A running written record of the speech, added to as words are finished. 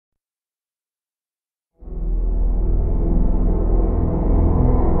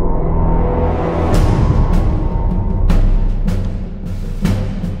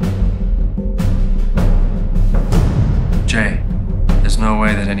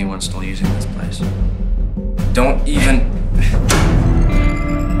anyone's still using this place. Don't even...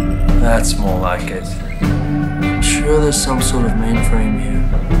 That's more like it. I'm sure there's some sort of mainframe here.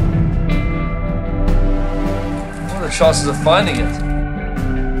 What are the chances of finding it?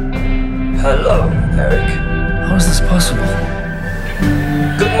 Hello, Eric. How is this possible?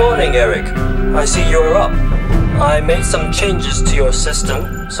 Good morning, Eric. I see you're up. I made some changes to your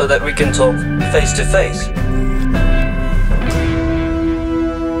system so that we can talk face to face.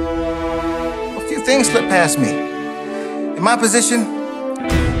 A few things slipped past me. In my position,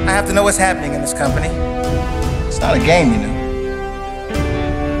 I have to know what's happening in this company. It's not a game, you know.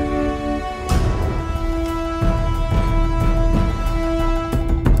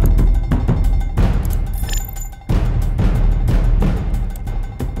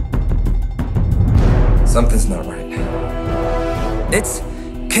 Something's not right. It's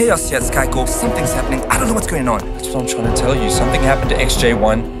chaos here, Skycorp. Something's happening. I don't know what's going on. That's what I'm trying to tell you. Something happened to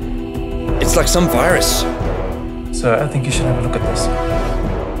XJ1. It's like some virus. Sir, I think you should have a look at this.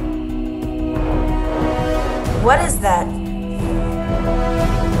 What is that?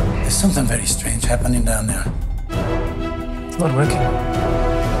 There's something very strange happening down there. It's not working.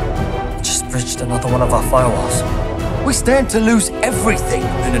 Just breached another one of our firewalls. We stand to lose everything.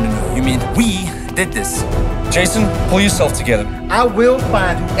 No. You mean we did this? Jason, pull yourself together. I will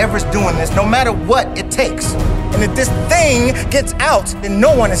find whoever's doing this, no matter what it takes. And if this thing gets out, then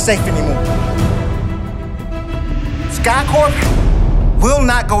no one is safe anymore. Skycorp will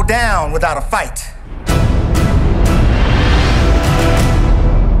not go down without a fight.